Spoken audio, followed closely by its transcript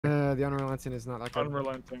the unrelenting is not that good.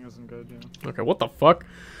 Unrelenting isn't good, yeah. Okay, what the fuck?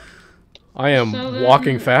 I am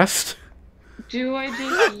walking fast. Do I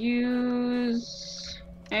just use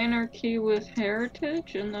anarchy with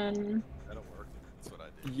heritage and then? That'll work. That's what I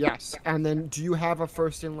did. Yes, and then do you have a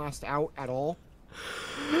first in last out at all?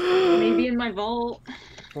 Maybe in my vault.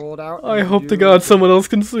 Pull it out. I hope to God someone else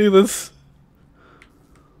can see this.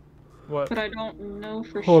 What? But I don't know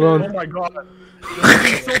for Hold sure. on. Oh my god.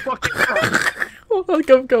 This is so fucking fun. Hold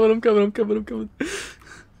on, I'm coming.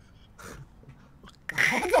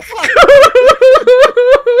 What the fuck?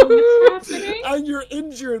 What's happening? And you're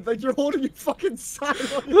injured, like you're holding your fucking side.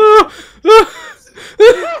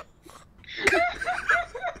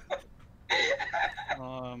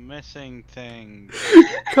 Oh, missing things.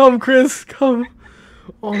 Come, Chris, come.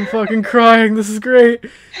 Oh, I'm fucking crying. This is great.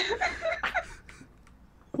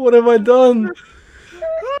 What have I done?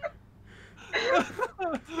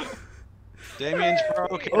 Damien's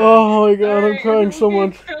broken. Oh my god, I'm crying so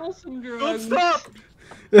much. Don't stop!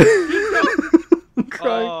 I'm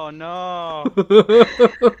crying. Oh no.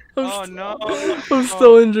 Oh no. I'm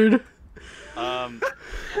still injured.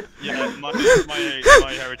 Yeah, my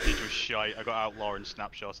heritage was shite. I got outlaw and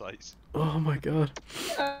snapshot sites. Oh my god.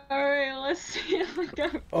 Alright, let's see if we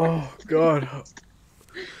got. Oh god.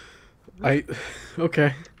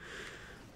 Okay.